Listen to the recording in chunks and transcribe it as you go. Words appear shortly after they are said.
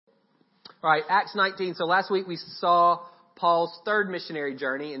All right, Acts 19. So last week we saw Paul's third missionary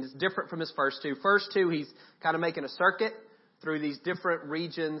journey, and it's different from his first two. First two, he's kind of making a circuit through these different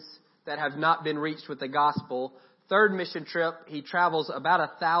regions that have not been reached with the gospel. Third mission trip, he travels about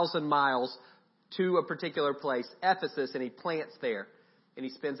 1,000 miles to a particular place, Ephesus, and he plants there. And he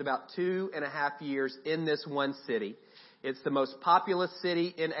spends about 2.5 years in this one city. It's the most populous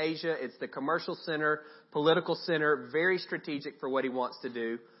city in Asia. It's the commercial center, political center, very strategic for what he wants to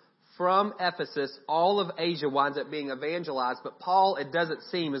do. From Ephesus, all of Asia winds up being evangelized, but Paul, it doesn't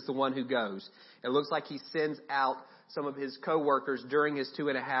seem, is the one who goes. It looks like he sends out some of his co-workers during his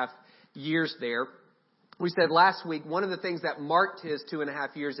 2.5 years there. We said last week, one of the things that marked his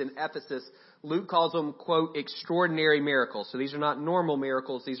 2.5 years in Ephesus, Luke calls them, quote, extraordinary miracles. So these are not normal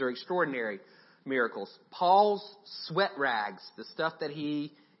miracles, these are extraordinary miracles. Paul's sweat rags, the stuff that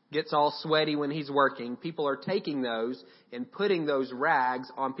he gets all sweaty when he's working, people are taking those and putting those rags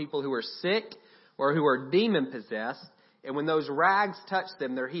on people who are sick or who are demon-possessed. And when those rags touch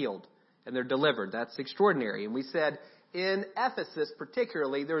them, they're healed and they're delivered. That's extraordinary. And we said in Ephesus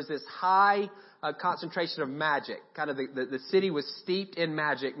particularly, there was this high concentration of magic. Kind of the city was steeped in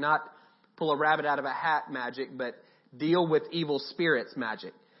magic, not pull a rabbit out of a hat magic, but deal with evil spirits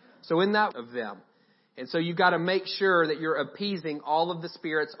magic. So in that of them. And so you've got to make sure that you're appeasing all of the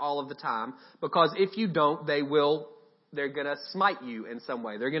spirits all of the time, because if you don't, they're going to smite you in some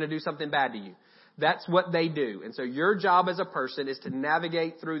way. They're going to do something bad to you. That's what they do. And so your job as a person is to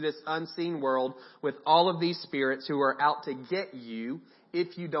navigate through this unseen world with all of these spirits who are out to get you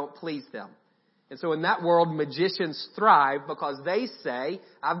if you don't please them. And so in that world, magicians thrive because they say,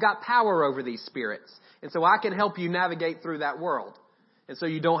 I've got power over these spirits. And so I can help you navigate through that world. And so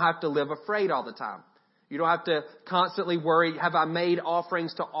you don't have to live afraid all the time. You don't have to constantly worry, have I made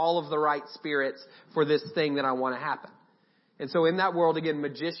offerings to all of the right spirits for this thing that I want to happen? And so in that world, again,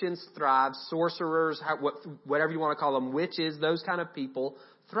 magicians thrive, sorcerers, whatever you want to call them, witches, those kind of people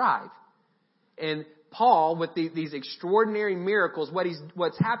thrive. And Paul, with these extraordinary miracles,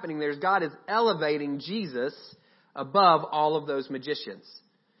 what's happening there is God is elevating Jesus above all of those magicians.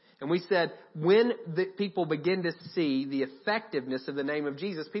 And we said when the people begin to see the effectiveness of the name of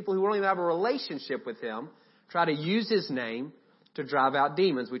Jesus, people who don't even have a relationship with him try to use his name to drive out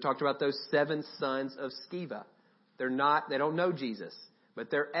demons. We talked about those 7 sons of Sceva. They don't know Jesus, but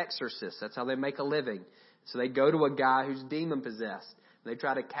they're exorcists. That's how they make a living. So they go to a guy who's demon possessed. They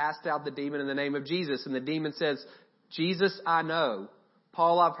try to cast out the demon in the name of Jesus. And the demon says, Jesus, I know.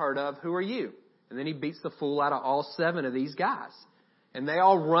 Paul, I've heard of. Who are you? And then he beats the fool out of all 7 of these guys. And they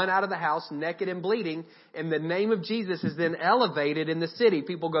all run out of the house naked and bleeding. And the name of Jesus is then elevated in the city.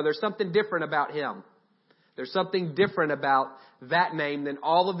 People go, there's something different about him. There's something different about that name than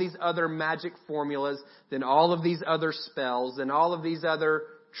all of these other magic formulas, than all of these other spells, and all of these other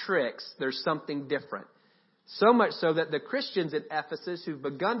tricks. There's something different. So much so that the Christians at Ephesus who've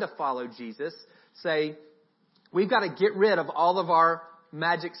begun to follow Jesus say, we've got to get rid of all of our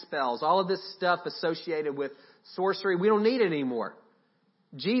magic spells, all of this stuff associated with sorcery. We don't need it anymore.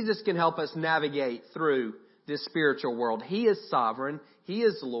 Jesus can help us navigate through this spiritual world. He is sovereign. He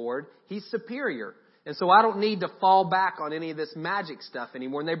is Lord. He's superior. And so I don't need to fall back on any of this magic stuff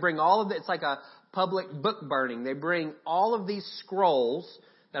anymore. And they bring all of it. It's like a public book burning. They bring all of these scrolls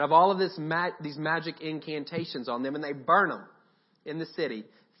that have all of these magic incantations on them, and they burn them in the city.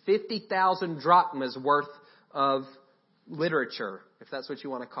 50,000 drachmas worth of literature, if that's what you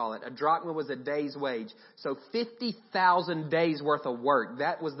want to call it. A drachma was a day's wage. So 50,000 days worth of work.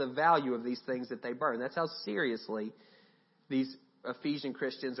 That was the value of these things that they burned. That's how seriously these Ephesian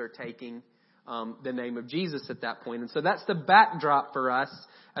Christians are taking the name of Jesus at that point. And so that's the backdrop for us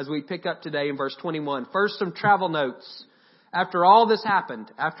as we pick up today in verse 21. First, some travel notes. After all this happened,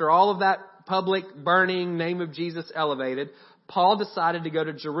 after all of that public burning, name of Jesus elevated, Paul decided to go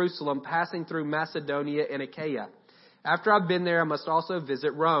to Jerusalem, passing through Macedonia and Achaia. After I've been there, I must also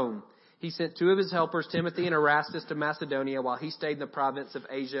visit Rome. He sent 2 of his helpers, Timothy and Erastus, to Macedonia while he stayed in the province of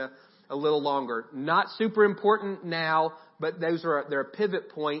Asia a little longer. Not super important now, but they're a pivot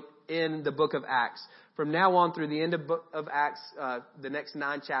point in the book of Acts. From now on through the end of book of Acts, the next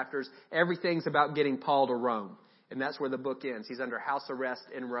 9 chapters, everything's about getting Paul to Rome. And that's where the book ends. He's under house arrest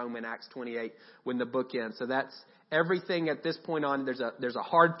in Rome in Acts 28 when the book ends. So that's everything at this point on. There's a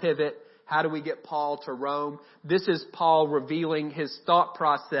hard pivot. How do we get Paul to Rome? This is Paul revealing his thought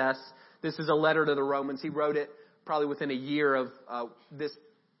process. This is a letter to the Romans. He wrote it probably within a year of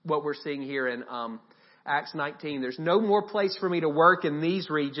what we're seeing here in Acts 19. There's no more place for me to work in these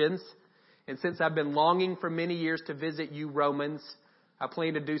regions. And since I've been longing for many years to visit you Romans, I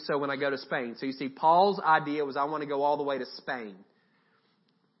plan to do so when I go to Spain. So you see, Paul's idea was, I want to go all the way to Spain.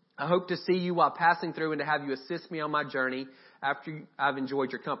 I hope to see you while passing through and to have you assist me on my journey after I've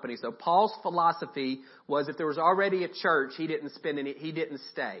enjoyed your company. So Paul's philosophy was if there was already a church, he didn't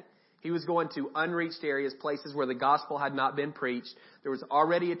stay. He was going to unreached areas, places where the gospel had not been preached. There was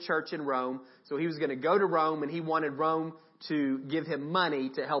already a church in Rome, so he was going to go to Rome, and he wanted Rome to give him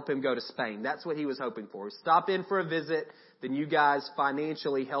money to help him go to Spain. That's what he was hoping for. Stop in for a visit, then you guys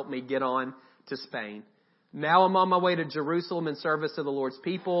financially help me get on to Spain. Now I'm on my way to Jerusalem in service of the Lord's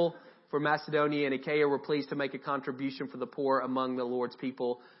people. For Macedonia and Achaia, we're pleased to make a contribution for the poor among the Lord's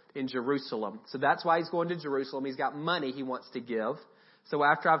people in Jerusalem. So that's why he's going to Jerusalem. He's got money he wants to give. So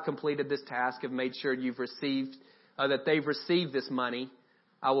after I've completed this task, I've made sure that they've received this money,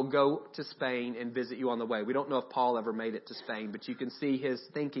 I will go to Spain and visit you on the way. We don't know if Paul ever made it to Spain, but you can see his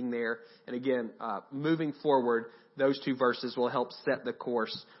thinking there. And again, moving forward, those two verses will help set the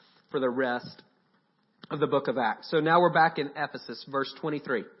course for the rest of the book of Acts. So now we're back in Ephesus, verse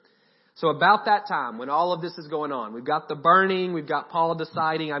 23. So about that time, when all of this is going on, we've got the burning, we've got Paul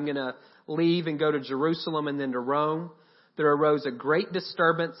deciding I'm going to leave and go to Jerusalem and then to Rome. There arose a great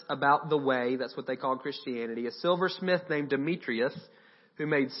disturbance about the way, that's what they called Christianity. A silversmith named Demetrius, who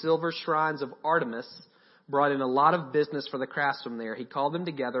made silver shrines of Artemis, brought in a lot of business for the craftsmen there. He called them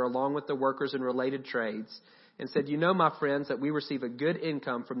together along with the workers in related trades and said, "You know, my friends, that we receive a good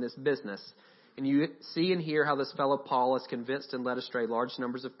income from this business. And you see and hear how this fellow Paul has convinced and led astray large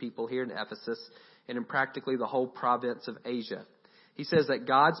numbers of people here in Ephesus and in practically the whole province of Asia. He says that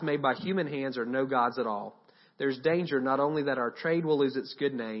gods made by human hands are no gods at all. There's danger not only that our trade will lose its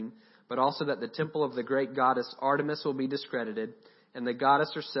good name, but also that the temple of the great goddess Artemis will be discredited, and the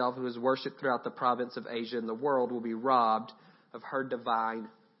goddess herself, who is worshipped throughout the province of Asia and the world, will be robbed of her divine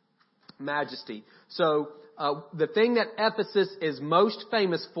majesty." So the thing that Ephesus is most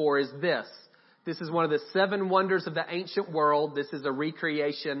famous for is this. This is one of the 7 wonders of the ancient world. This is a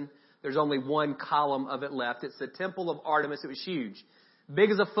recreation. There's only one column of it left. It's the Temple of Artemis. It was huge. Big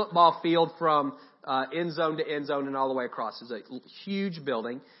as a football field from end zone to end zone and all the way across. It's a huge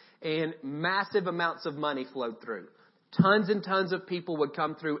building. And massive amounts of money flowed through. Tons and tons of people would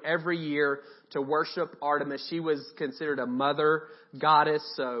come through every year to worship Artemis. She was considered a mother goddess,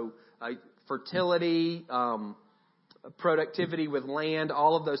 so fertility, productivity with land,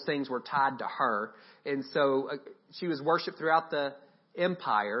 all of those things were tied to her. And so she was worshipped throughout the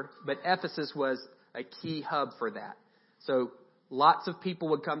empire, but Ephesus was a key hub for that. So lots of people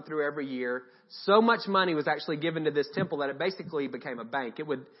would come through every year. So much money was actually given to this temple that it basically became a bank.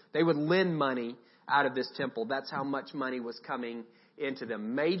 They would lend money out of this temple. That's how much money was coming into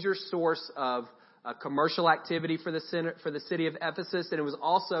them. Major source of commercial activity for the city of Ephesus, and it was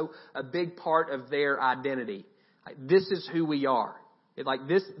also a big part of their identity. This is who we are.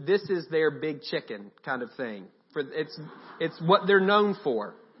 This is their big chicken kind of thing. It's what they're known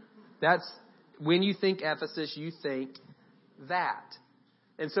for. That's when you think Ephesus, you think that.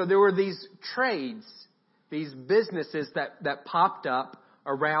 And so there were these trades, these businesses that popped up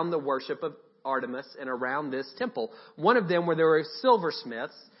around the worship of Artemis and around this temple. One of them where there were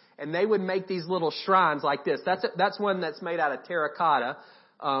silversmiths, and they would make these little shrines like this. That's one that's made out of terracotta.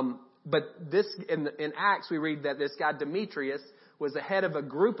 But this in Acts we read that this guy Demetrius was the head of a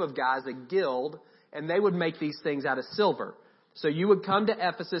group of guys, a guild, and they would make these things out of silver. So you would come to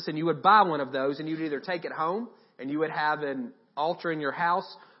Ephesus and you would buy one of those, and you'd either take it home and you would have an altar in your house,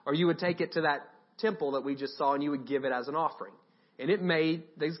 or you would take it to that temple that we just saw and you would give it as an offering. And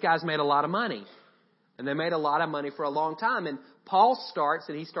these guys made a lot of money. And they made a lot of money for a long time. And Paul starts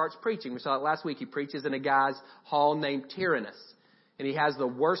preaching. We saw it last week. He preaches in a guy's hall named Tyrannus. And he has the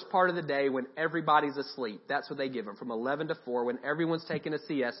worst part of the day when everybody's asleep. That's what they give him, from 11 to 4. When everyone's taking a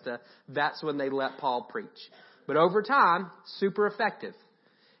siesta, that's when they let Paul preach. But over time, super effective.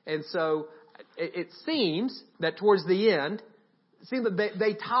 And so it seems that towards the end, it seemed that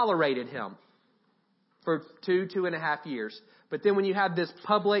they tolerated him for 2.5 years. But then when you have this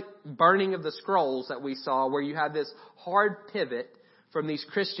public burning of the scrolls that we saw, where you have this hard pivot from these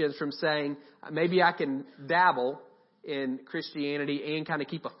Christians from saying, maybe I can dabble in Christianity and kind of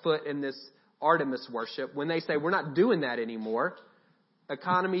keep a foot in this Artemis worship. When they say we're not doing that anymore,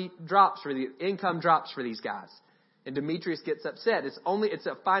 income drops for these guys. And Demetrius gets upset. It's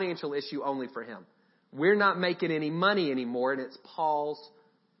a financial issue only for him. We're not making any money anymore, and it's Paul's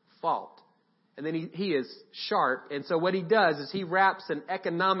fault. And then he is sharp. And so what he does is he wraps an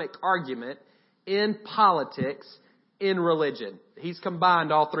economic argument in politics, in religion. He's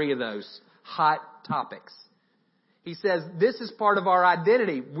combined all 3 of those hot topics. He says, this is part of our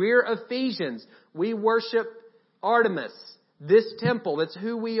identity. We're Ephesians. We worship Artemis, this temple. That's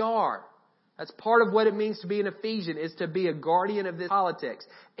who we are. That's part of what it means to be an Ephesian, is to be a guardian of this politics.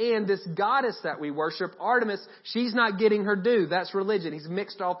 And this goddess that we worship, Artemis, she's not getting her due. That's religion. He's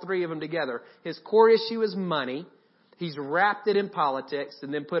mixed all three of them together. His core issue is money. He's wrapped it in politics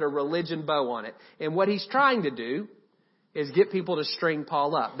and then put a religion bow on it. And what he's trying to do is get people to string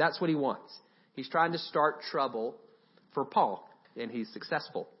Paul up. That's what he wants. He's trying to start trouble for Paul. And he's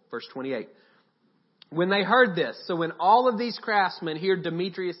successful. Verse 28. When they heard this, so when all of these craftsmen hear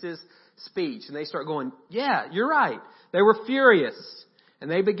Demetrius' speech and they start going, yeah, you're right. They were furious. And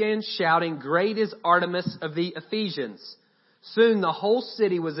they began shouting, great is Artemis of the Ephesians. Soon the whole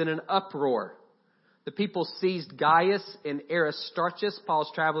city was in an uproar. The people seized Gaius and Aristarchus,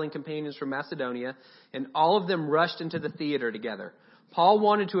 Paul's traveling companions from Macedonia, and all of them rushed into the theater together. Paul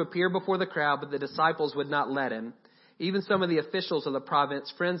wanted to appear before the crowd, but the disciples would not let him. Even some of the officials of the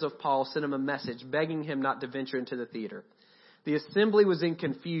province, friends of Paul, sent him a message begging him not to venture into the theater. The assembly was in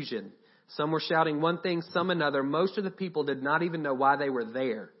confusion. Some were shouting one thing, some another. Most of the people did not even know why they were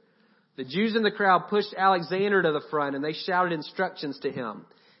there. The Jews in the crowd pushed Alexander to the front and they shouted instructions to him.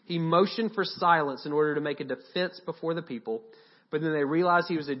 He motioned for silence in order to make a defense before the people. But then they realized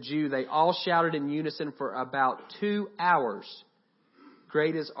he was a Jew. They all shouted in unison for about 2 hours.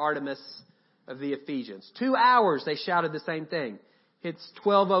 Great is Artemis of the Ephesians. 2 hours they shouted the same thing. It's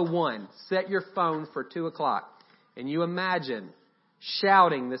 12:01. Set your phone for 2 o'clock. And you imagine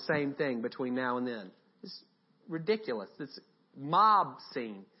shouting the same thing between now and then. It's ridiculous. It's mob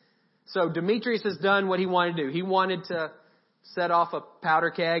scene. So Demetrius has done what he wanted to do. He wanted to set off a powder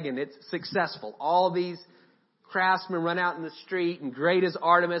keg, and it's successful. All of these craftsmen run out in the street, and great is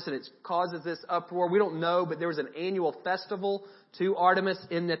Artemis, and it causes this uproar. We don't know, but there was an annual festival to Artemis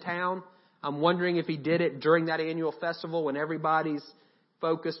in the town. I'm wondering if he did it during that annual festival when everybody's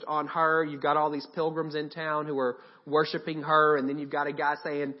focused on her. You've got all these pilgrims in town who are worshiping her, and then you've got a guy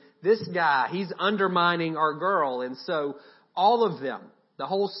saying, this guy, he's undermining our girl. And so all of them, the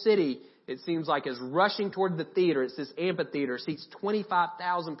whole city, it seems like, is rushing toward the theater. It's this amphitheater. It seats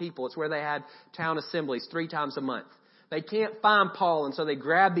 25,000 people. It's where they had town assemblies 3 times a month. They can't find Paul, and so they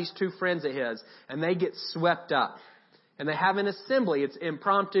grab these 2 friends of his, and they get swept up. And they have an assembly. It's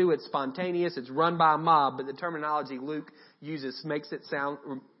impromptu. It's spontaneous. It's run by a mob. But the terminology Luke uses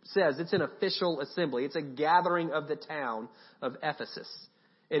says it's an official assembly. It's a gathering of the town of Ephesus.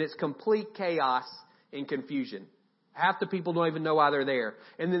 And it's complete chaos and confusion. Half the people don't even know why they're there.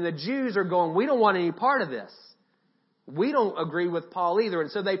 And then the Jews are going, we don't want any part of this. We don't agree with Paul either.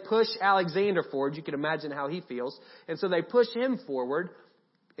 And so they push Alexander forward. You can imagine how he feels. And so they push him forward.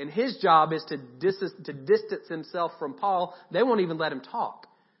 And his job is to distance himself from Paul. They won't even let him talk.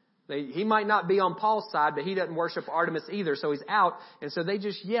 He might not be on Paul's side, but he doesn't worship Artemis either, so he's out. And so they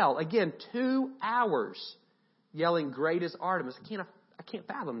just yell. Again, 2 hours yelling, great is Artemis. I can't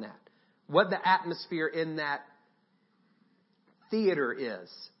fathom that. What the atmosphere in that theater is.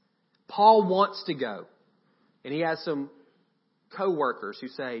 Paul wants to go. And he has some co-workers who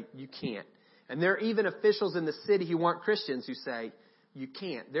say, you can't. And there are even officials in the city who aren't Christians who say, you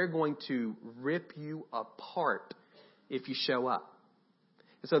can't. They're going to rip you apart if you show up.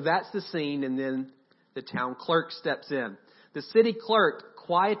 And so that's the scene, and then the town clerk steps in. The city clerk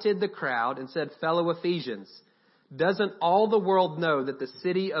quieted the crowd and said, fellow Ephesians, doesn't all the world know that the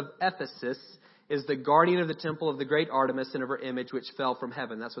city of Ephesus is the guardian of the temple of the great Artemis and of her image which fell from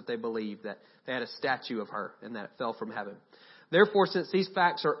heaven? That's what they believe, that they had a statue of her and that it fell from heaven. Therefore, since these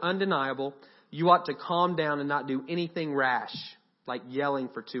facts are undeniable, you ought to calm down and not do anything rash, like yelling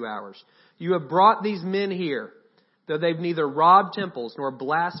for 2 hours. You have brought these men here, though they've neither robbed temples nor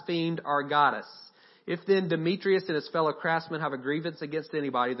blasphemed our goddess. If then Demetrius and his fellow craftsmen have a grievance against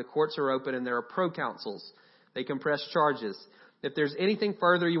anybody, the courts are open and there are proconsuls. They can press charges. If there's anything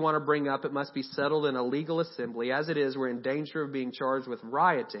further you want to bring up, it must be settled in a legal assembly. As it is, we're in danger of being charged with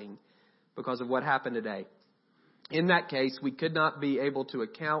rioting because of what happened today. In that case, we would not be able to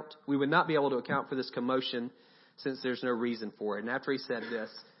account for this commotion since there's no reason for it. And after he said this,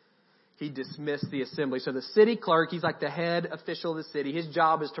 he dismissed the assembly. So the city clerk, he's like the head official of the city. His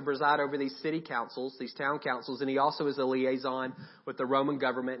job is to preside over these city councils, these town councils, and he also is a liaison with the Roman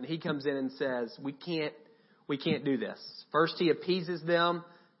government. And he comes in and says, we can't do this. First, he appeases them.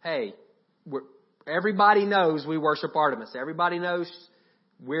 Hey, everybody knows we worship Artemis. Everybody knows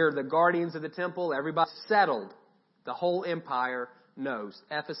we're the guardians of the temple. Everybody's settled. The whole empire knows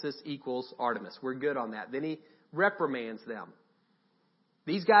Ephesus equals Artemis. We're good on that. Then he reprimands them.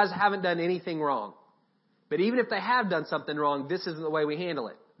 These guys haven't done anything wrong. But even if they have done something wrong, this isn't the way we handle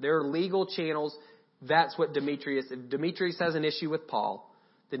it. There are legal channels. That's what if Demetrius has an issue with Paul,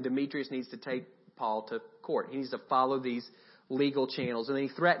 then Demetrius needs to take Paul to court. He needs to follow these legal channels. And then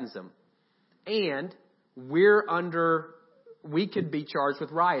he threatens them. And we could be charged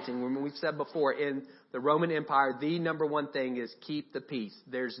with rioting. When we've said before, in the Roman Empire, the number one thing is keep the peace.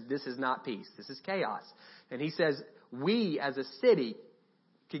 This is not peace. This is chaos. And he says we as a city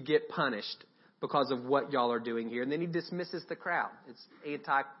could get punished because of what y'all are doing here. And then he dismisses the crowd. It's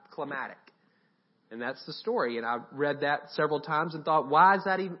anticlimactic. And that's the story. And I read that several times and thought, why is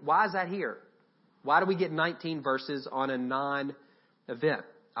that here? Why do we get 19 verses on a non-event?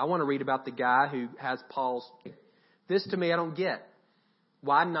 I want to read about the guy who has Paul's. This to me I don't get.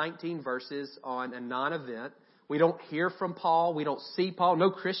 Why 19 verses on a non-event? We don't hear from Paul. We don't see Paul.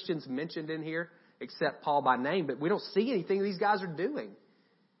 No Christians mentioned in here except Paul by name. But we don't see anything these guys are doing.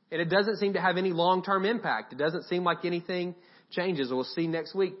 And it doesn't seem to have any long-term impact. It doesn't seem like anything changes. We'll see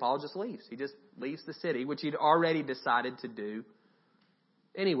next week. Paul just leaves. He just leaves the city, which he'd already decided to do.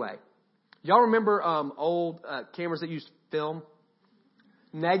 Anyway, y'all remember old cameras that used to film?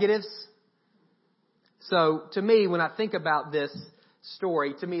 Negatives? So to me, when I think about this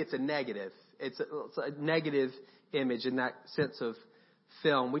story, to me it's a negative. It's a negative image in that sense of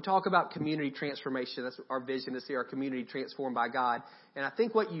film. We talk about community transformation. That's our vision, to see our community transformed by God. And I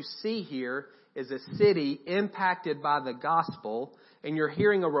think what you see here is a city impacted by the gospel, and you're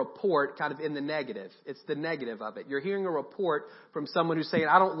hearing a report kind of in the negative. It's the negative of it. You're hearing a report from someone who's saying,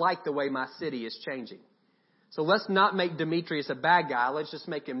 I don't like the way my city is changing. So let's not make Demetrius a bad guy. Let's just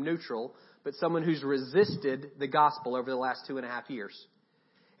make him neutral, but someone who's resisted the gospel over the last 2.5 years.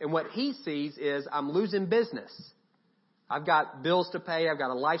 And what he sees is, I'm losing business. I've got bills to pay. I've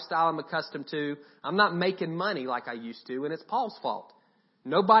got a lifestyle I'm accustomed to. I'm not making money like I used to, and it's Paul's fault.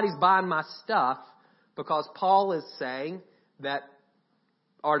 Nobody's buying my stuff because Paul is saying that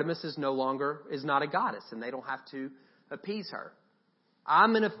Artemis is not a goddess, and they don't have to appease her.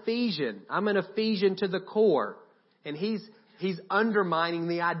 I'm an Ephesian. I'm an Ephesian to the core. And he's undermining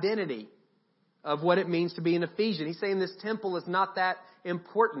the identity of what it means to be an Ephesian. He's saying this temple is not that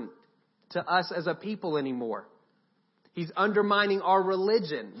important to us as a people anymore. He's undermining our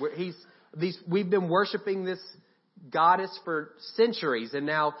religion. We've been worshiping this goddess for centuries, and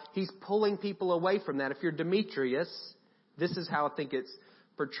now he's pulling people away from that. If you're Demetrius, this is how I think it's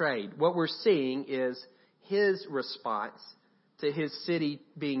portrayed. What we're seeing is his response to his city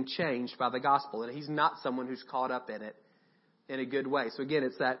being changed by the gospel, and he's not someone who's caught up in it in a good way. So again,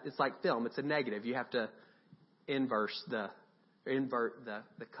 it's like film. It's a negative. You have to invert the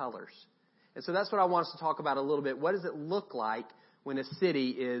colors. And so that's what I want us to talk about a little bit. What does it look like when a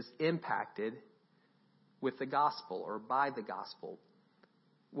city is impacted with the gospel or by the gospel?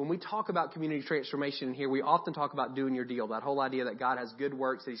 When we talk about community transformation here, we often talk about doing your deal, that whole idea that God has good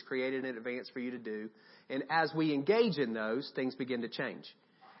works that he's created in advance for you to do. And as we engage in those, things begin to change.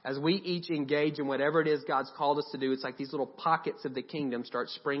 As we each engage in whatever it is God's called us to do, it's like these little pockets of the kingdom start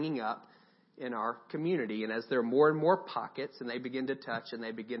springing up in our community. And as there are more and more pockets and they begin to touch and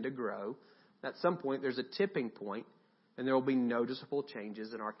they begin to grow, at some point there's a tipping point and there will be noticeable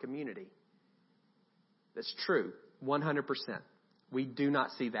changes in our community. That's true, 100%. We do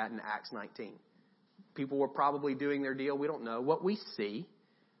not see that in Acts 19. People were probably doing their deal. We don't know. What we see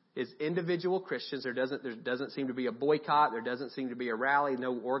is individual Christians. There doesn't seem to be a boycott. There doesn't seem to be a rally,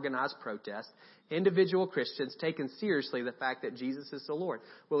 no organized protest. Individual Christians taking seriously the fact that Jesus is the Lord.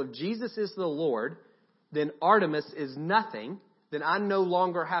 Well, if Jesus is the Lord, then Artemis is nothing. Then I no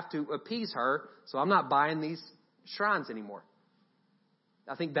longer have to appease her, so I'm not buying these shrines anymore.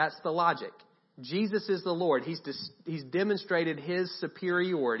 I think that's the logic. Jesus is the Lord. He's demonstrated his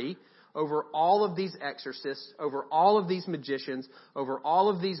superiority over all of these exorcists, over all of these magicians, over all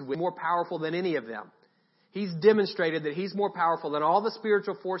of these, more powerful than any of them. He's demonstrated that he's more powerful than all the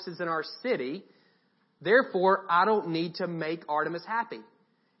spiritual forces in our city. Therefore, I don't need to make Artemis happy.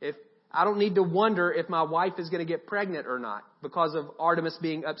 I don't need to wonder if my wife is going to get pregnant or not because of Artemis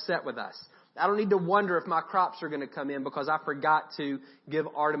being upset with us. I don't need to wonder if my crops are going to come in because I forgot to give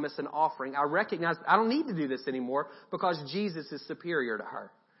Artemis an offering. I recognize I don't need to do this anymore because Jesus is superior to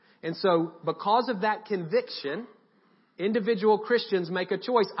her. And so because of that conviction, individual Christians make a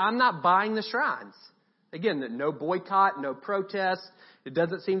choice. I'm not buying the shrines. Again, no boycott, no protest. It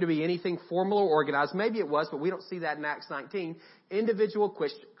doesn't seem to be anything formal or organized. Maybe it was, but we don't see that in Acts 19. Individual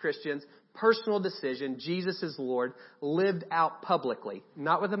Christians, personal decision, Jesus is Lord, lived out publicly,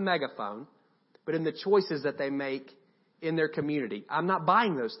 not with a megaphone, but in the choices that they make in their community. I'm not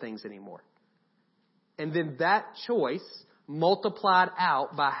buying those things anymore. And then that choice, multiplied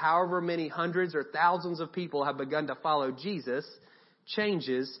out by however many hundreds or thousands of people have begun to follow Jesus,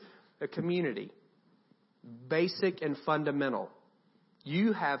 changes a community. Basic and fundamental.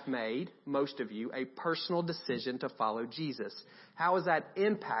 You have made, most of you, a personal decision to follow Jesus. How is that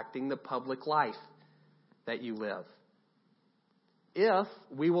impacting the public life that you live? If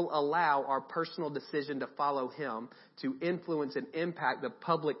we will allow our personal decision to follow Him to influence and impact the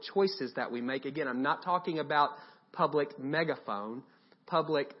public choices that we make. Again, I'm not talking about public megaphone,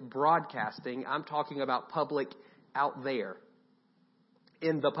 public broadcasting. I'm talking about public out there,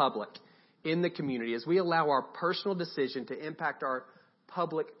 in the public, in the community. As we allow our personal decision to impact our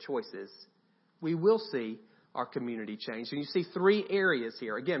public choices, we will see our community change. And you see 3 areas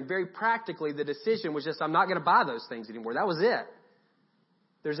here. Again, very practically, the decision was just, I'm not going to buy those things anymore. That was it.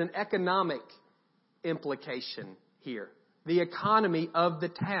 There's an economic implication here. The economy of the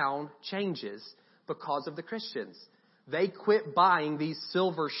town changes because of the Christians. They quit buying these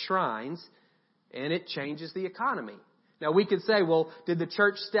silver shrines, and it changes the economy. Now, we could say, well, did the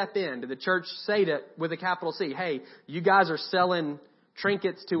church step in? Did the church say to, with a capital C, hey, you guys are selling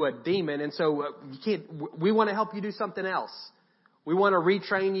trinkets to a demon, and so we want to help you do something else. We want to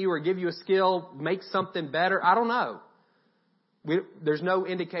retrain you or give you a skill, make something better. I don't know. There's no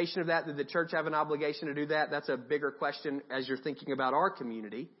indication of that. Did the church have an obligation to do that? That's a bigger question as you're thinking about our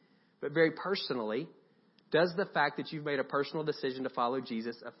community. But very personally, does the fact that you've made a personal decision to follow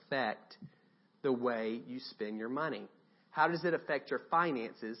Jesus affect the way you spend your money? How does it affect your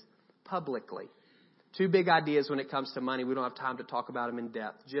finances publicly? 2 big ideas when it comes to money. We don't have time to talk about them in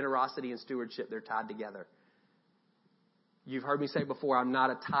depth. Generosity and stewardship, they're tied together. You've heard me say before, I'm not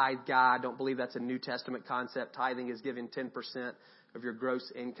a tithe guy. I don't believe that's a New Testament concept. Tithing is giving 10% of your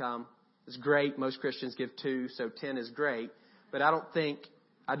gross income. It's great. Most Christians give 2, so 10 is great. But I don't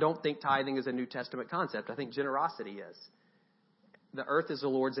think tithing is a New Testament concept. I think generosity is. The earth is the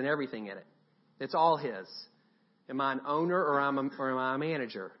Lord's and everything in it. It's all His. Am I an owner or am I a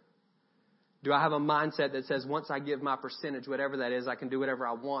manager? Do I have a mindset that says once I give my percentage, whatever that is, I can do whatever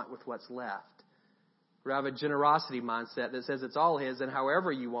I want with what's left? Or I have a generosity mindset that says it's all His, and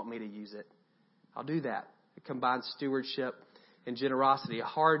however you want me to use it, I'll do that. It combines stewardship and generosity. A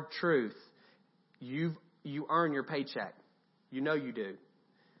hard truth. You earn your paycheck. You know you do.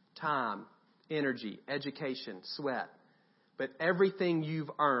 Time, energy, education, sweat. But everything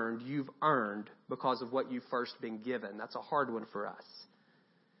you've earned because of what you've first been given. That's a hard one for us.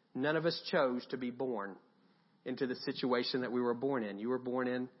 None of us chose to be born into the situation that we were born in. You were born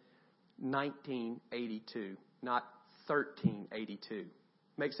in 1982, not 1382.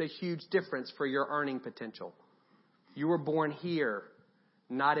 Makes a huge difference for your earning potential. You were born here,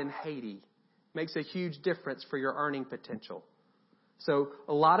 not in Haiti. Makes a huge difference for your earning potential. So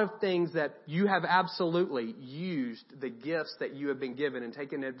a lot of things that you have absolutely used the gifts that you have been given and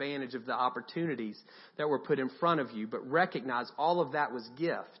taken advantage of the opportunities that were put in front of you, but recognize all of that was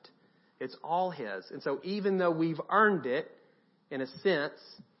gift. It's all His. And so even though we've earned it, in a sense,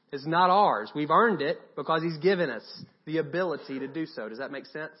 it's not ours. We've earned it because He's given us the ability to do so. Does that make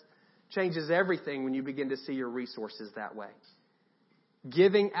sense? Changes everything when you begin to see your resources that way.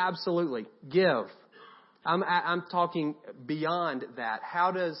 Giving, absolutely. Give. I'm talking beyond that.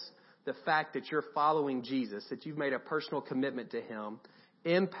 How does the fact that you're following Jesus, that you've made a personal commitment to Him,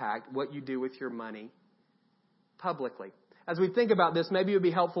 impact what you do with your money publicly? As we think about this, maybe it would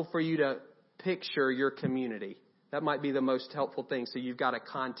be helpful for you to picture your community. That might be the most helpful thing, so you've got a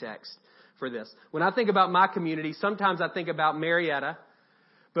context for this. When I think about my community, sometimes I think about Marietta,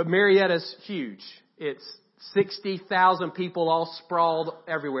 but Marietta's huge. It's 60,000 people all sprawled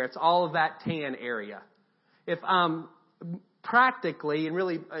everywhere. It's all of that tan area. If I'm practically, and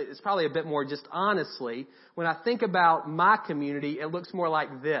really it's probably a bit more just honestly, when I think about my community, it looks more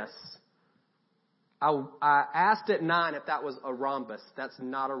like this. I asked at 9 if that was a rhombus. That's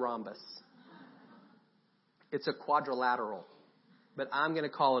not a rhombus. It's a quadrilateral. But I'm going to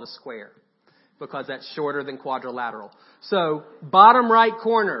call it a square because that's shorter than quadrilateral. So bottom right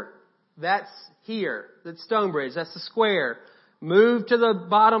corner, that's here. That's Stonebridge. That's the square. Move to the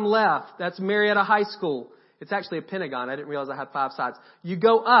bottom left. That's Marietta High School. It's actually a pentagon. I didn't realize I had 5 sides. You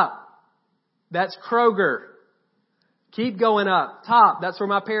go up. That's Kroger. Keep going up. Top. That's where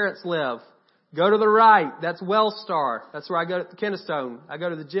my parents live. Go to the right. That's Wellstar. That's where I go to Kennestone. I go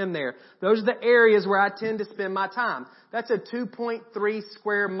to the gym there. Those are the areas where I tend to spend my time. That's a 2.3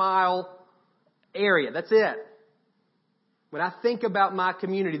 square mile area. That's it. When I think about my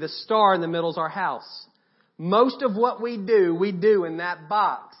community, the star in the middle is our house. Most of what we do in that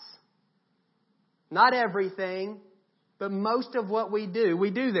box. Not everything, but most of what we do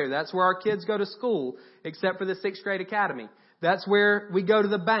there. That's where our kids go to school, except for the 6th grade academy. That's where we go to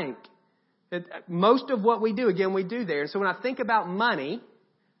the bank. Most of what we do, again, we do there. And so when I think about money,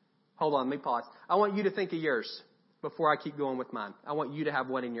 hold on, let me pause. I want you to think of yours. before I keep going with mine. I want you to have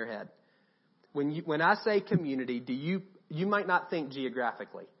one in your head. When I say community, you might not think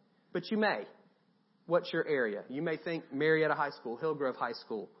geographically, but you may. What's your area? You may think Marietta High School, Hillgrove High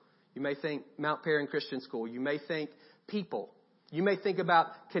School. You may think Mount Perrin Christian School. You may think people. You may think about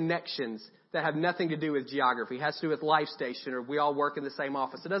connections that have nothing to do with geography. It has to do with Life Station, or we all work in the same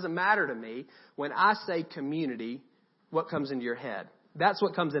office. It doesn't matter to me. When I say community, what comes into your head? That's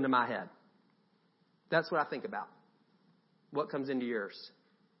what comes into my head. That's what I think about. What comes into yours?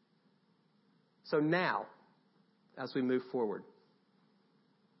 So now, as we move forward,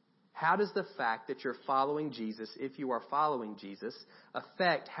 how does the fact that you're following Jesus, if you are following Jesus,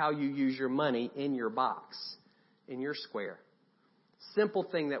 affect how you use your money in your box, in your square? Simple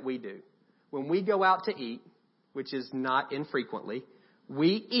thing that we do. When we go out to eat, which is not infrequently,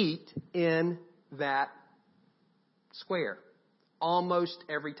 we eat in that square almost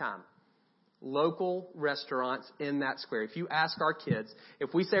every time. Local restaurants in that square. If you ask our kids,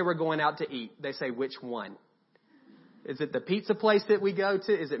 if we say we're going out to eat, they say, which one? Is it the pizza place that we go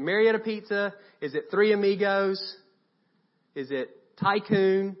to? Is it Marietta Pizza? Is it Three Amigos? Is it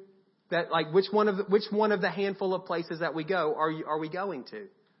Tycoon? Which one of the handful of places that we go are we going to?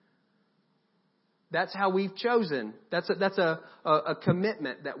 That's how we've chosen. That's a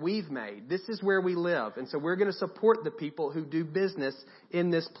commitment that we've made. This is where we live. And so we're going to support the people who do business in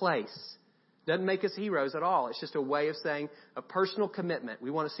this place. Doesn't make us heroes at all. It's just a way of saying a personal commitment.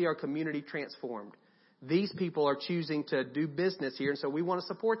 We want to see our community transformed. These people are choosing to do business here, and so we want to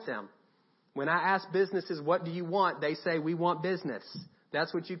support them. When I ask businesses, what do you want? They say, we want business.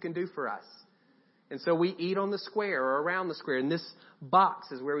 That's what you can do for us. And so we eat on the square or around the square. And this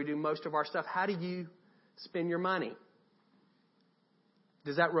box is where we do most of our stuff. How do you spend your money?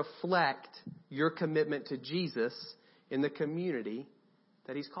 Does that reflect your commitment to Jesus in the community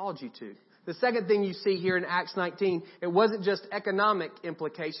that He's called you to? The second thing you see here in Acts 19, it wasn't just economic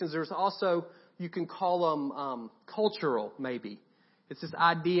implications. There's also, you can call them cultural, maybe. It's this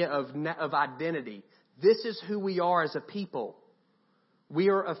idea of identity. This is who we are as a people. We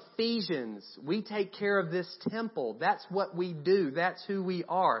are Ephesians. We take care of this temple. That's what we do. That's who we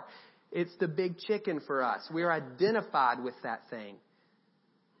are. It's the big chicken for us. We are identified with that thing.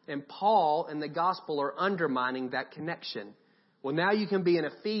 And Paul and the gospel are undermining that connection. Well, now you can be an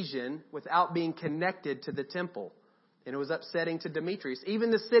Ephesian without being connected to the temple. And it was upsetting to Demetrius.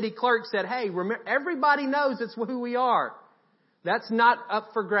 Even the city clerk said, hey, remember, everybody knows it's who we are. That's not up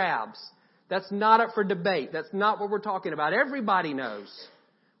for grabs. That's not up for debate. That's not what we're talking about. Everybody knows.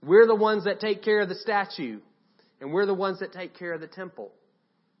 We're the ones that take care of the statue. And we're the ones that take care of the temple.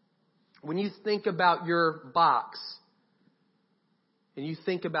 When you think about your box and you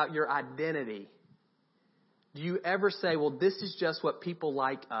think about your identity, do you ever say, well, this is just what people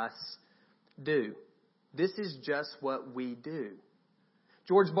like us do? This is just what we do.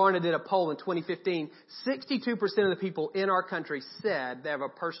 George Barna did a poll in 2015. 62% of the people in our country said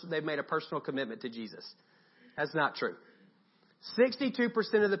they've made a personal commitment to Jesus. That's not true. 62%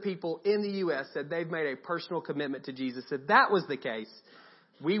 of the people in the U.S. said they've made a personal commitment to Jesus. If that was the case,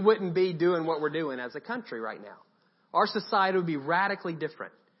 we wouldn't be doing what we're doing as a country right now. Our society would be radically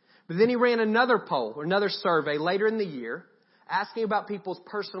different. But then he ran another poll, or another survey later in the year, asking about people's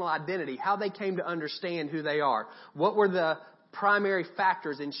personal identity, how they came to understand who they are. What were the primary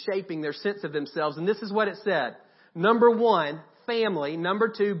factors in shaping their sense of themselves? And this is what it said. Number 1, family.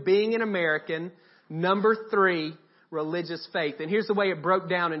 Number 2, being an American. Number 3, religious faith. And here's the way it broke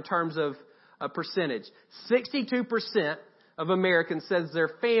down in terms of a percentage. 62% of Americans says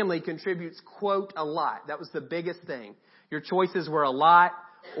their family contributes, quote, a lot. That was the biggest thing. Your choices were a lot,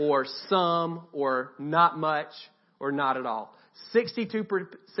 or some, or not much, or not at all. 62%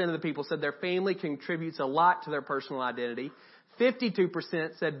 of the people said their family contributes a lot to their personal identity.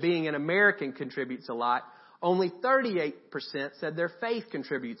 52% said being an American contributes a lot. Only 38% said their faith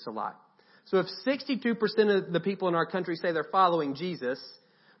contributes a lot. So if 62% of the people in our country say they're following Jesus,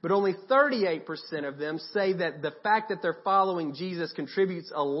 but only 38% of them say that the fact that they're following Jesus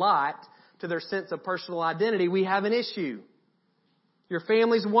contributes a lot to their sense of personal identity, we have an issue. Your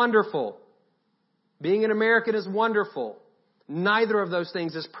family's wonderful. Being an American is wonderful. Neither of those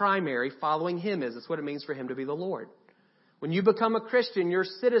things is primary. Following Him is. It's what it means for Him to be the Lord. When you become a Christian, your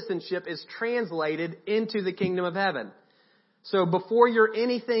citizenship is translated into the kingdom of heaven. So before you're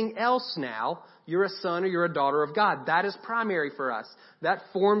anything else now, you're a son or you're a daughter of God. That is primary for us. That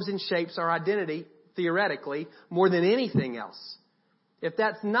forms and shapes our identity, theoretically, more than anything else. If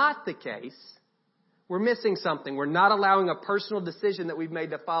that's not the case, we're missing something. We're not allowing a personal decision that we've made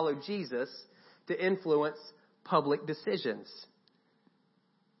to follow Jesus to influence public decisions.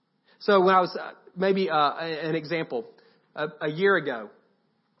 So when I was maybe an example. A year ago,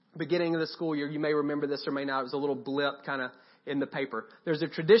 beginning of the school year, you may remember this or may not. It was a little blip kind of in the paper. There's a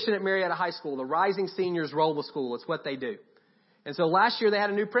tradition at Marietta High School. The rising seniors roll the school. It's what they do. And so last year they had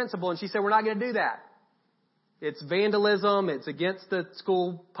a new principal, and she said, we're not going to do that. It's vandalism. It's against the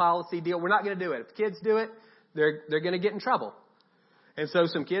school policy deal. We're not going to do it. If kids do it, they're going to get in trouble. And so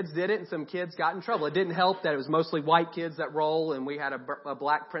some kids did it, and some kids got in trouble. It didn't help that it was mostly white kids that roll, and we had a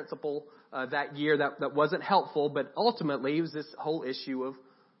black principal that year that wasn't helpful. But ultimately, it was this whole issue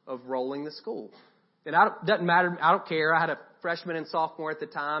of rolling the school. And doesn't matter. I don't care. I had a freshman and sophomore at the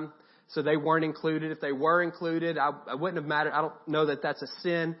time, so they weren't included. If they were included, I wouldn't have mattered. I don't know that that's a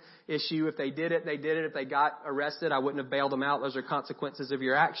sin issue. If they did it, they did it. If they got arrested, I wouldn't have bailed them out. Those are consequences of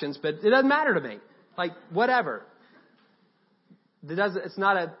your actions. But it doesn't matter to me. Like, whatever. It's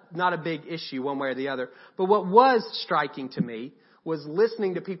not a big issue one way or the other. But what was striking to me was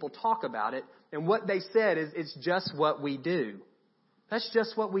listening to people talk about it. And what they said is, it's just what we do. That's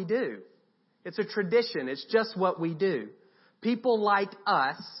just what we do. It's a tradition. It's just what we do. People like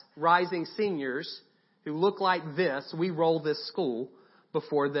us, rising seniors, who look like this, we roll this school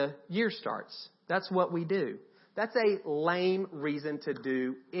before the year starts. That's what we do. That's a lame reason to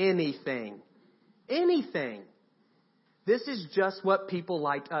do anything. Anything. This is just what people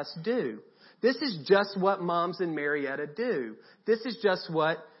like us do. This is just what moms in Marietta do. This is just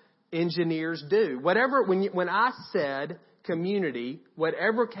what engineers do. Whatever, when I said community,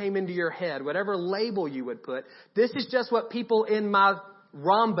 whatever came into your head, whatever label you would put, this is just what people in my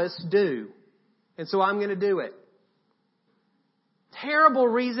rhombus do. And so I'm going to do it. Terrible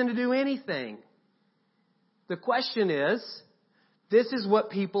reason to do anything. The question is, this is what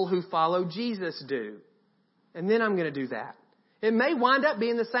people who follow Jesus do. And then I'm going to do that. It may wind up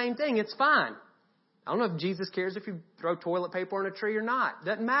being the same thing. It's fine. I don't know if Jesus cares if you throw toilet paper on a tree or not.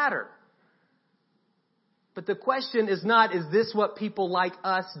 Doesn't matter. But the question is not, is this what people like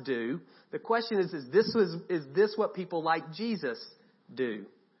us do? The question is this what people like Jesus do?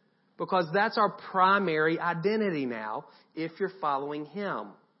 Because that's our primary identity now if you're following Him.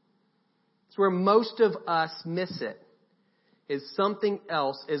 It's where most of us miss it. Is something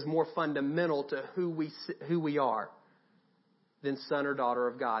else is more fundamental to who we are than son or daughter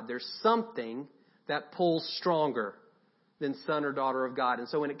of God. There's something that pulls stronger than son or daughter of God. And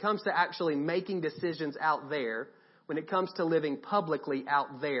so when it comes to actually making decisions out there, when it comes to living publicly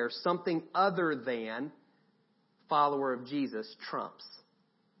out there, something other than follower of Jesus trumps.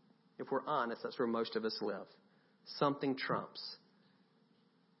 If we're honest, that's where most of us live. Something trumps.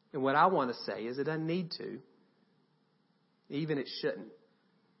 And what I want to say is it doesn't need to. Even it shouldn't.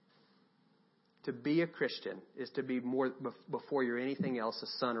 To be a Christian is to be more, before you're anything else, a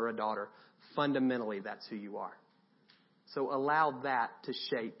son or a daughter. Fundamentally, that's who you are. So allow that to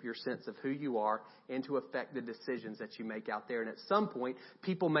shape your sense of who you are and to affect the decisions that you make out there. And at some point,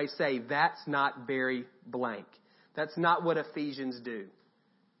 people may say, that's not very blank. That's not what Ephesians do.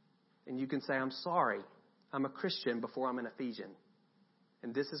 And you can say, I'm sorry. I'm a Christian before I'm an Ephesian.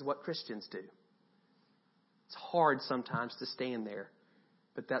 And this is what Christians do. It's hard sometimes to stand there,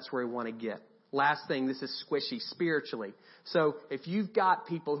 but that's where we want to get. Last thing, this is squishy spiritually. So if you've got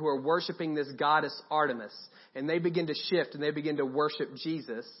people who are worshiping this goddess Artemis and they begin to shift and they begin to worship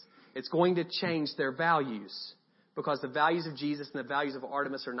Jesus, it's going to change their values because the values of Jesus and the values of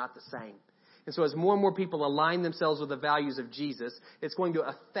Artemis are not the same. And so as more and more people align themselves with the values of Jesus, it's going to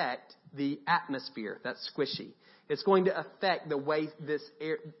affect the atmosphere. That's squishy. It's going to affect the way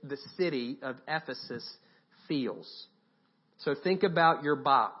the city of Ephesus feels. So think about your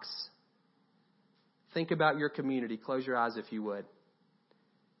box. Think about your community. Close your eyes if you would.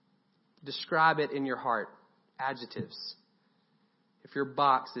 Describe it in your heart. Adjectives. If your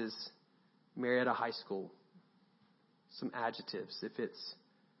box is Marietta High School, some adjectives. If it's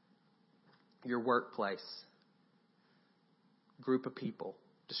your workplace, group of people,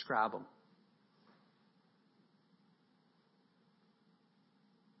 describe them.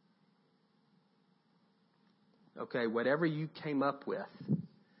 Okay, whatever you came up with,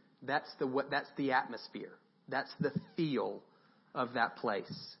 that's the atmosphere. That's the feel of that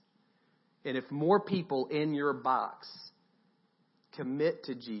place. And if more people in your box commit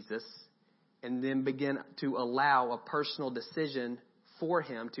to Jesus and then begin to allow a personal decision for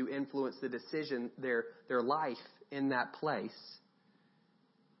Him to influence the decision, their life in that place,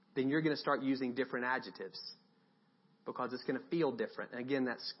 then you're going to start using different adjectives because it's going to feel different. And again,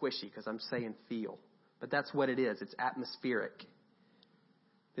 that's squishy because I'm saying feel. But that's what it is. It's atmospheric.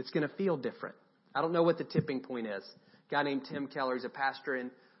 It's going to feel different. I don't know what the tipping point is. A guy named Tim Keller, he's a pastor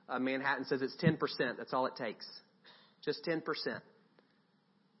in Manhattan, says it's 10%. That's all it takes. Just 10%.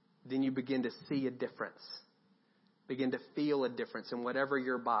 then you begin to see a difference. Begin to feel a difference in whatever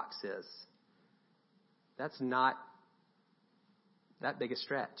your box is. That's not that big a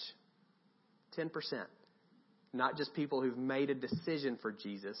stretch. 10%. Not just people who've made a decision for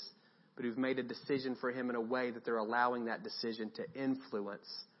Jesus, but who've made a decision for him in a way that they're allowing that decision to influence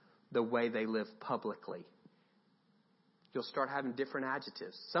the way they live publicly. You'll start having different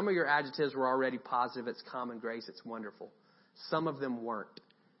adjectives. Some of your adjectives were already positive. It's common grace. It's wonderful. Some of them weren't.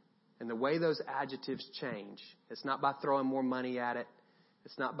 And the way those adjectives change, it's not by throwing more money at it.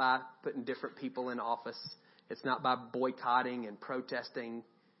 It's not by putting different people in office. It's not by boycotting and protesting.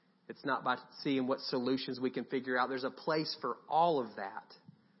 It's not by seeing what solutions we can figure out. There's a place for all of that.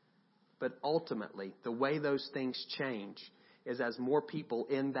 But ultimately, the way those things change is as more people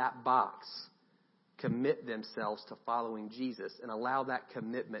in that box commit themselves to following Jesus and allow that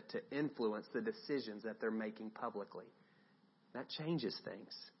commitment to influence the decisions that they're making publicly. That changes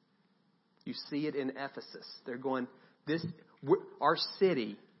things. You see it in Ephesus. They're going, our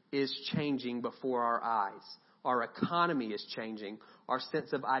city is changing before our eyes. Our economy is changing. Our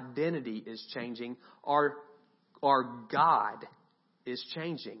sense of identity is changing. Our God is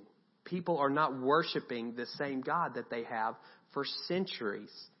changing. People are not worshiping the same God that they have for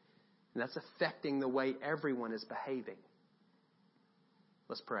centuries. And that's affecting the way everyone is behaving.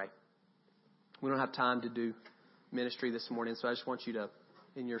 Let's pray. We don't have time to do ministry this morning, so I just want you to,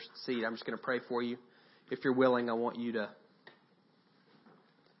 in your seat, I'm just going to pray for you. If you're willing, I want you to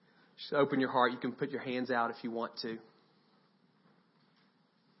just open your heart. You can put your hands out if you want to.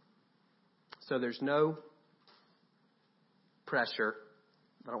 So there's no pressure.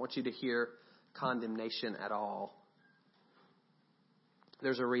 I don't want you to hear condemnation at all.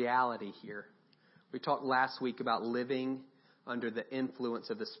 There's a reality here. We talked last week about living under the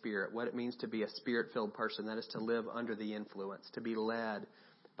influence of the Spirit, what it means to be a Spirit-filled person. That is to live under the influence, to be led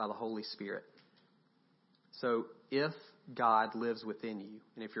by the Holy Spirit. So if God lives within you,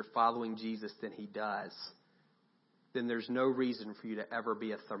 and if you're following Jesus, then He does, then there's no reason for you to ever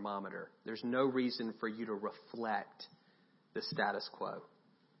be a thermometer. There's no reason for you to reflect the status quo.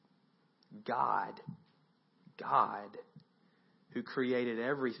 God, who created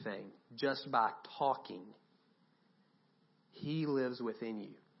everything just by talking, He lives within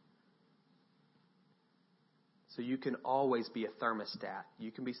you. So you can always be a thermostat.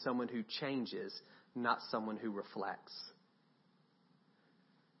 You can be someone who changes, not someone who reflects.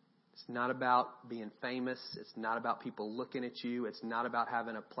 It's not about being famous. It's not about people looking at you. It's not about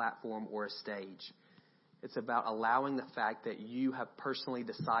having a platform or a stage. It's about allowing the fact that you have personally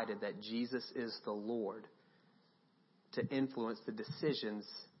decided that Jesus is the Lord to influence the decisions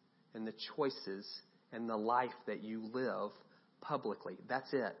and the choices and the life that you live publicly.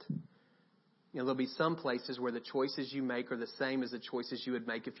 That's it. You know, there'll be some places where the choices you make are the same as the choices you would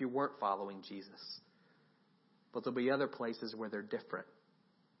make if you weren't following Jesus. But there'll be other places where they're different.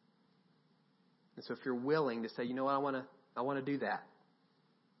 And so if you're willing to say, you know what, I want to do that.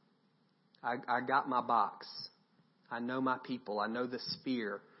 I got my box. I know my people. I know the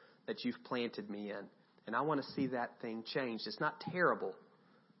sphere that you've planted me in. And I want to see that thing changed. It's not terrible,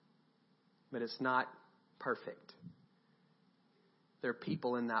 but it's not perfect. There are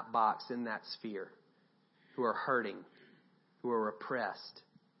people in that box, in that sphere, who are hurting, who are oppressed.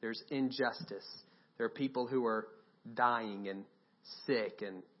 There's injustice. There are people who are dying and sick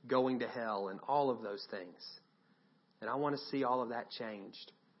and going to hell and all of those things. And I want to see all of that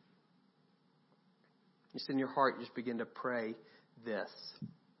changed. Just in your heart, just begin to pray this.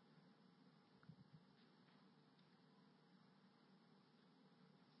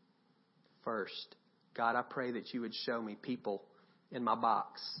 First, God, I pray that you would show me people in my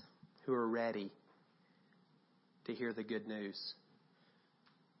box who are ready to hear the good news.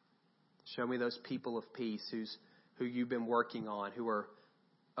 Show me those people of peace who you've been working on, who are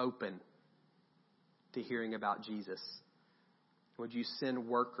open to hearing about Jesus. Would you send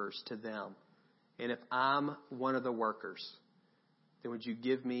workers to them? And if I'm one of the workers, then would you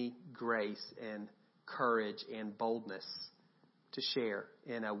give me grace and courage and boldness to share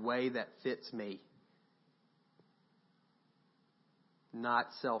in a way that fits me? Not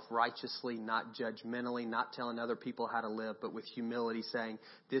self-righteously, not judgmentally, not telling other people how to live, but with humility saying,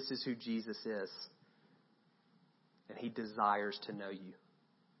 this is who Jesus is. And He desires to know you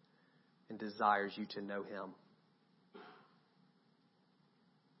and desires you to know Him.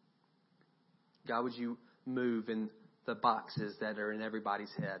 God, would you move in the boxes that are in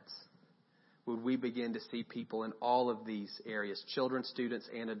everybody's heads? Would we begin to see people in all of these areas, children, students,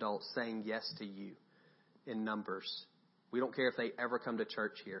 and adults, saying yes to you in numbers? We don't care if they ever come to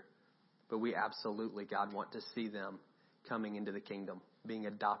church here, but we absolutely, God, want to see them coming into the kingdom. being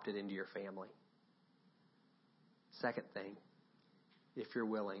adopted into your family. Second thing, if you're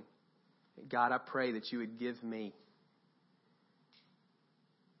willing, God, I pray that you would give me,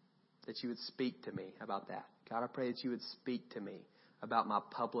 that you would speak to me about that. God, I pray that you would speak to me about my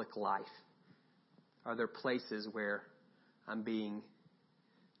public life. Are there places where I'm being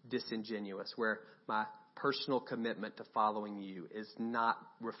disingenuous, where my personal commitment to following you is not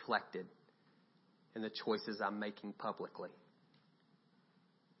reflected in the choices I'm making publicly?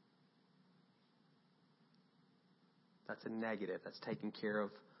 That's a negative. That's taking care of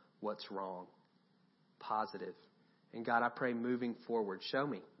what's wrong. Positive. And God, I pray moving forward, show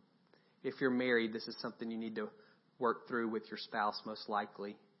me. If you're married, this is something you need to work through with your spouse, most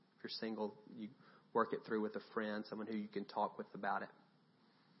likely. If you're single, you work it through with a friend, someone who you can talk with about it.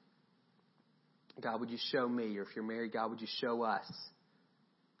 God, would you show me? Or if you're married, God, would you show us?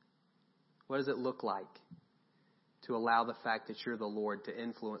 What does it look like to allow the fact that you're the Lord to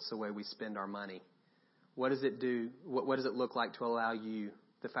influence the way we spend our money? What does it do? What does it look like to allow you,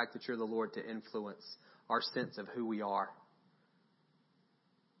 the fact that you're the Lord, to influence our sense of who we are?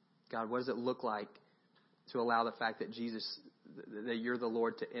 God, what does it look like to allow the fact that that you're the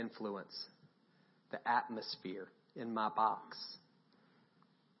Lord, to influence the atmosphere in my box?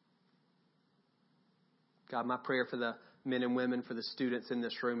 God, my prayer for the men and women, for the students in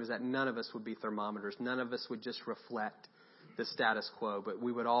this room, is that none of us would be thermometers. None of us would just reflect the status quo, but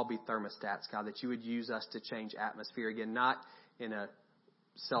we would all be thermostats, God, that you would use us to change atmosphere. Again, not in a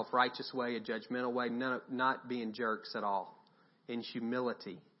self-righteous way, a judgmental way, not being jerks at all. In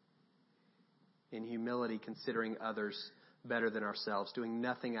humility, considering others better than ourselves, doing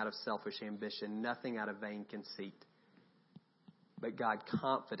nothing out of selfish ambition, nothing out of vain conceit. But God,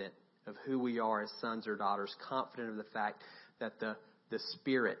 confident of who we are as sons or daughters, confident of the fact that the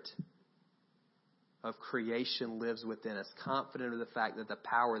Spirit of creation lives within us, confident of the fact that the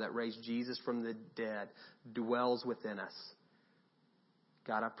power that raised Jesus from the dead dwells within us.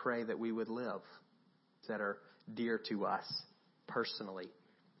 God, I pray that we would live that are dear to us personally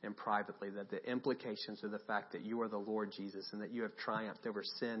and privately, that the implications of the fact that you are the Lord Jesus and that you have triumphed over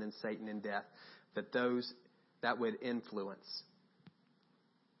sin and Satan and death, that would influence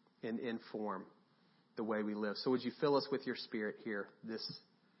and inform the way we live. So would you fill us with your Spirit here this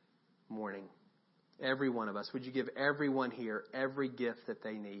morning? Every one of us. Would you give everyone here every gift that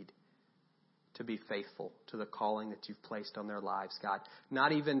they need to be faithful to the calling that you've placed on their lives, God?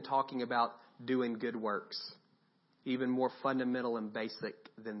 Not even talking about doing good works. Even more fundamental and basic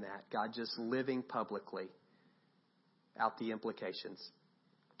than that. God, just living publicly out the implications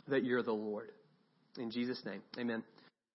that you're the Lord. In Jesus' name, amen.